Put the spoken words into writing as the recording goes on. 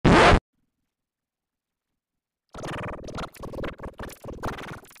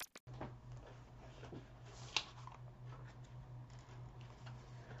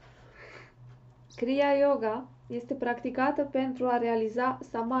Kriya Yoga este practicată pentru a realiza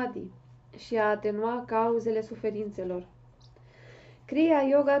samadhi și a atenua cauzele suferințelor. Kriya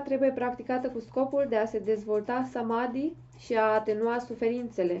Yoga trebuie practicată cu scopul de a se dezvolta samadhi și a atenua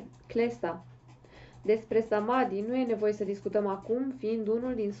suferințele, klesa. Despre samadhi nu e nevoie să discutăm acum, fiind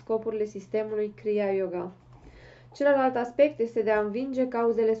unul din scopurile sistemului Kriya Yoga. Celălalt aspect este de a învinge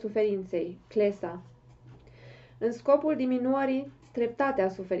cauzele suferinței, klesa. În scopul diminuării treptate a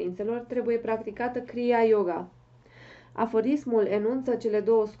suferințelor, trebuie practicată Kriya Yoga. Aforismul enunță cele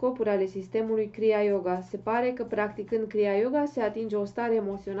două scopuri ale sistemului Kriya Yoga. Se pare că practicând Kriya Yoga se atinge o stare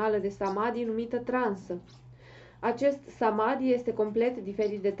emoțională de samadhi numită transă. Acest samadhi este complet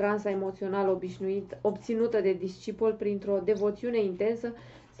diferit de transa emoțională obținută de discipol printr-o devoțiune intensă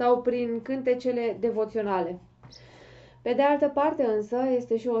sau prin cântecele devoționale. Pe de altă parte însă,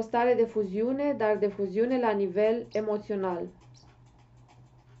 este și o stare de fuziune, dar de fuziune la nivel emoțional.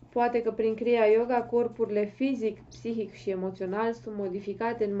 Poate că prin Kriya Yoga corpurile fizic, psihic și emoțional sunt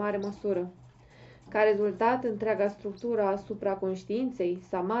modificate în mare măsură. Ca rezultat, întreaga structură a supraconștiinței,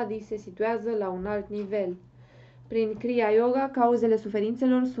 samadhi, se situează la un alt nivel. Prin Kriya Yoga, cauzele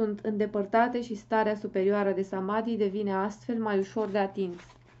suferințelor sunt îndepărtate și starea superioară de samadhi devine astfel mai ușor de atins.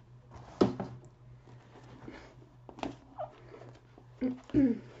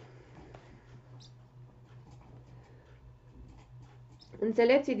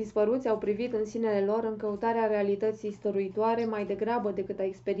 Înțelepții dispăruți au privit în sinele lor în căutarea realității stăruitoare mai degrabă decât a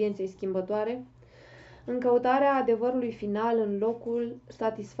experienței schimbătoare, în căutarea adevărului final în locul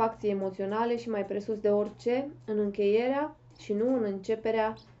satisfacției emoționale și mai presus de orice, în încheierea și nu în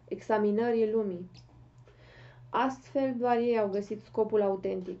începerea examinării lumii. Astfel, doar ei au găsit scopul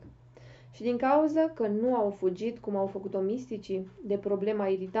autentic. Și din cauza că nu au fugit, cum au făcut-o misticii, de problema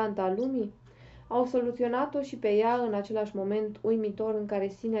iritantă a lumii, au soluționat-o și pe ea în același moment uimitor în care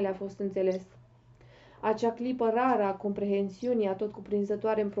sinele a fost înțeles. Acea clipă rară a comprehensiunii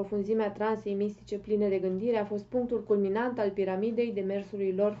atotcuprinzătoare în profunzimea transei mistice pline de gândire a fost punctul culminant al piramidei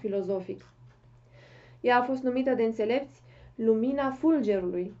demersului lor filozofic. Ea a fost numită de înțelepți lumina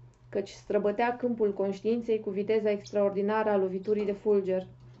fulgerului, căci străbătea câmpul conștiinței cu viteza extraordinară a loviturii de fulger.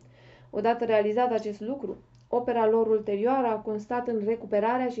 Odată realizat acest lucru, opera lor ulterioară a constat în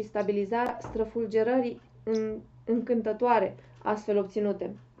recuperarea și stabilizarea străfulgerării încântătoare astfel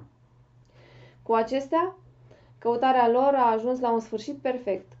obținute. Cu acestea, căutarea lor a ajuns la un sfârșit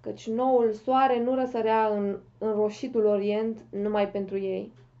perfect, căci noul soare nu răsărea în înroșitul orient numai pentru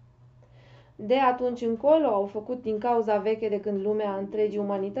ei. De atunci încolo au făcut din cauza veche de când lumea întregii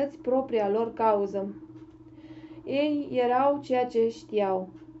umanități propria lor cauză. Ei erau ceea ce știau.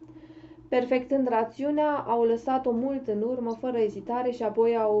 Perfectând rațiunea, au lăsat-o mult în urmă, fără ezitare, și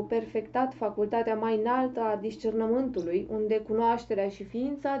apoi au perfectat facultatea mai înaltă a discernământului, unde cunoașterea și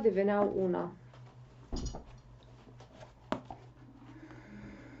ființa deveneau una.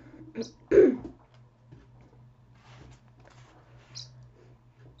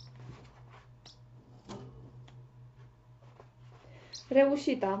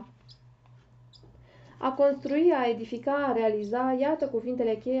 Reușita. A construi, a edifica, a realiza, iată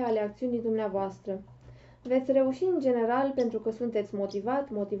cuvintele cheie ale acțiunii dumneavoastră. Veți reuși în general pentru că sunteți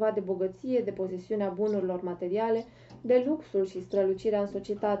motivat de bogăție, de posesiunea bunurilor materiale, de luxul și strălucirea în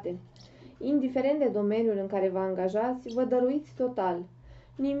societate. Indiferent de domeniul în care vă angajați, vă dăruiți total.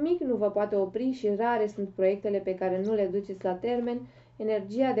 Nimic nu vă poate opri și rare sunt proiectele pe care nu le duceți la termen,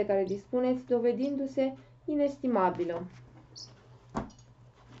 energia de care dispuneți dovedindu-se inestimabilă.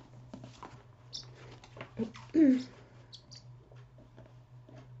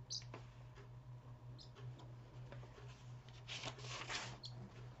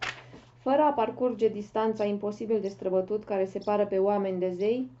 Fără a parcurge distanța imposibil de străbătut care separă pe oameni de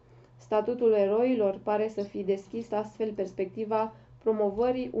zei, statutul eroilor pare să fi deschis astfel perspectiva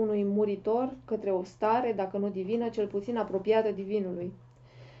promovării unui muritor către o stare, dacă nu divină, cel puțin apropiată divinului.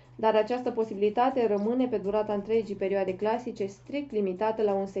 Dar această posibilitate rămâne pe durata întregii perioade clasice strict limitată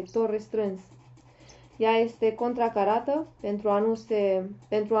la un sector restrâns. Ea este contracarată,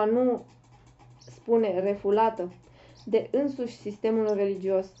 pentru a nu spune refulată, de însuși sistemul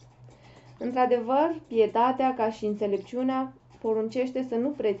religios. Într-adevăr, pietatea, ca și înțelepciunea, poruncește să nu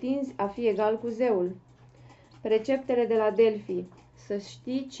pretinzi a fi egal cu zeul. Preceptele de la Delphi, să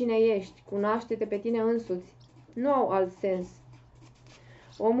știi cine ești, cunoaște-te pe tine însuți, nu au alt sens.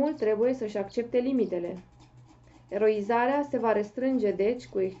 Omul trebuie să-și accepte limitele. Eroizarea se va restrânge, deci,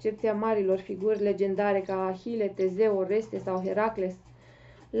 cu excepția marilor figuri legendare ca Ahile, Tezeu, Oreste sau Heracles,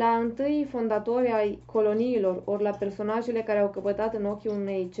 la întâi fondatori ai coloniilor, ori la personajele care au căpătat în ochii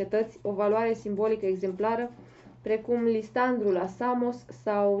unei cetăți o valoare simbolică exemplară, precum Listandru la Samos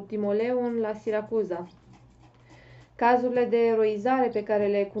sau Timoleon la Siracuza. Cazurile de eroizare pe care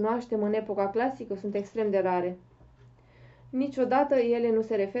le cunoaștem în epoca clasică sunt extrem de rare. Niciodată ele nu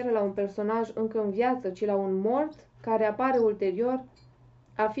se referă la un personaj încă în viață, ci la un mort care apare ulterior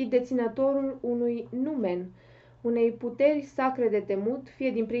a fi deținătorul unui numen, unei puteri sacre de temut,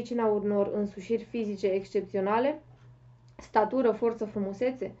 fie din pricina unor însușiri fizice excepționale, statură, forță,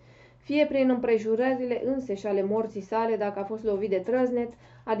 frumusețe, fie prin împrejurările înseși ale morții sale, dacă a fost lovit de trăznet,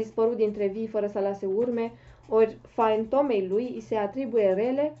 a dispărut dintre vii fără să lase urme, ori fantomei lui îi se atribuie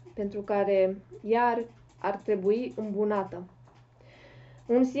rele pentru care ea ar trebui îmbunată.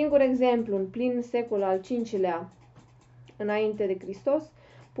 Un singur exemplu, în plin secol al V-lea înainte de Hristos,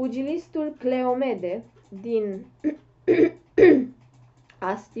 pugilistul Cleomede din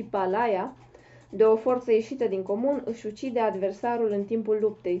Astipalaia, de o forță ieșită din comun, își ucide adversarul în timpul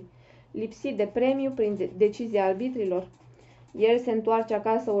luptei. Lipsit de premiu prin decizia arbitrilor, el se întoarce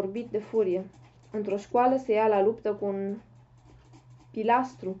acasă orbit de furie. Într-o școală se ia la luptă cu un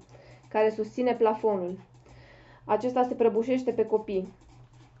pilastru care susține plafonul. Acesta se prăbușește pe copii.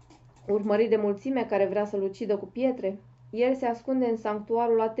 Urmărit de mulțimea care vrea să-l ucidă cu pietre, el se ascunde în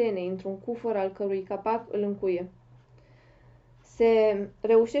sanctuarul Atenei, într-un cufăr al cărui capac îl încuie. Se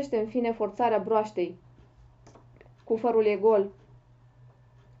reușește în fine forțarea broaștei. Cufărul e gol.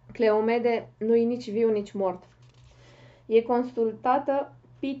 Cleomede nu-i nici viu, nici mort. E consultată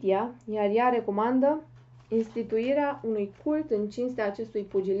Pitia, iar ea recomandă instituirea unui cult în cinstea acestui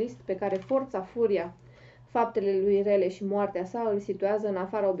pugilist pe care forța, furia, faptele lui rele și moartea sa îl situează în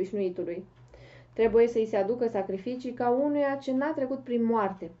afara obișnuitului. Trebuie să-i se aducă sacrificii ca unuia ce n-a trecut prin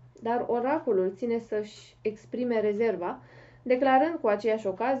moarte, dar oracolul ține să-și exprime rezerva, declarând cu aceeași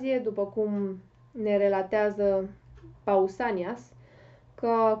ocazie, după cum ne relatează Pausanias,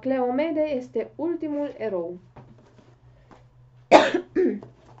 că Cleomede este ultimul erou.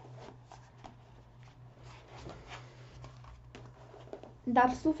 Dar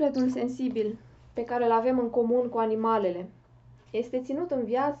sufletul sensibil, pe care îl avem în comun cu animalele, este ținut în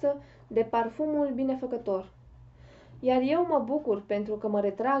viață de parfumul binefăcător. Iar eu mă bucur pentru că mă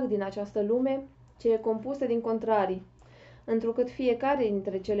retrag din această lume ce e compusă din contrarii, întrucât fiecare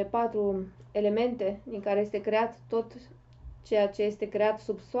dintre cele 4 elemente din care este creat tot ceea ce este creat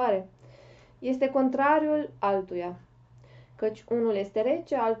sub soare, este contrariul altuia, căci unul este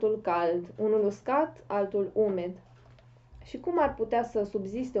rece, altul cald, unul uscat, altul umed. Și cum ar putea să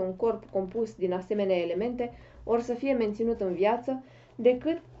subziste un corp compus din asemenea elemente, ori să fie menținut în viață,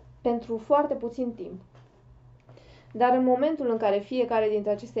 decât pentru foarte puțin timp? Dar în momentul în care fiecare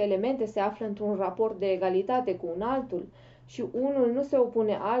dintre aceste elemente se află într-un raport de egalitate cu un altul și unul nu se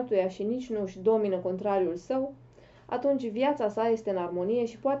opune altuia și nici nu își domină contrariul său, atunci viața sa este în armonie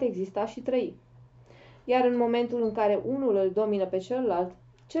și poate exista și trăi. Iar în momentul în care unul îl domină pe celălalt,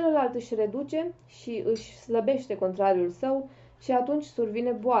 celălalt își reduce și își slăbește contrariul său și atunci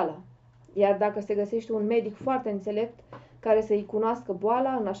survine boala. Iar dacă se găsește un medic foarte înțelept care să-i cunoască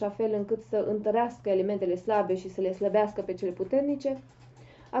boala în așa fel încât să întărească elementele slabe și să le slăbească pe cele puternice,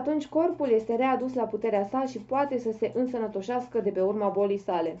 atunci corpul este readus la puterea sa și poate să se însănătoșească de pe urma bolii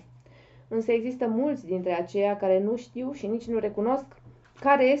sale. Însă există mulți dintre aceia care nu știu și nici nu recunosc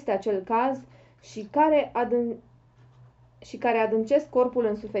care este acel caz și care adâncesc corpul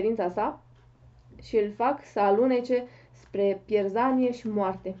în suferința sa și îl fac să alunece spre pierzanie și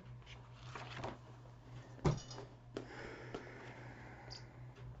moarte.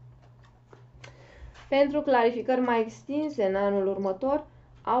 Pentru clarificări mai extinse în anul următor,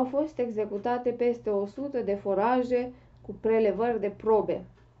 au fost executate peste 100 de foraje cu prelevări de probe.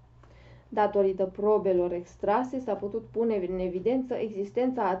 Datorită probelor extrase, s-a putut pune în evidență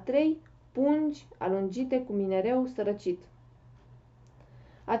existența a 3 pungi alungite cu minereu sărăcit.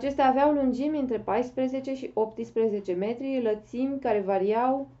 Acestea aveau lungimi între 14 și 18 metri, lățimi care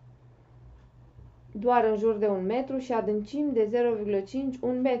variau doar în jur de 1 metru și adâncimi de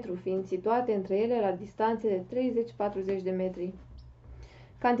 0,5-1 metru, fiind situate între ele la distanțe de 30-40 de metri.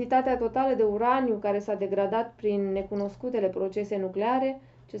 Cantitatea totală de uraniu care s-a degradat prin necunoscutele procese nucleare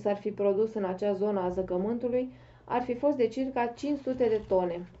ce s-ar fi produs în acea zonă a zăcământului ar fi fost de circa 500 de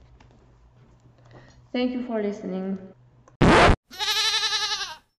tone. Thank you for listening.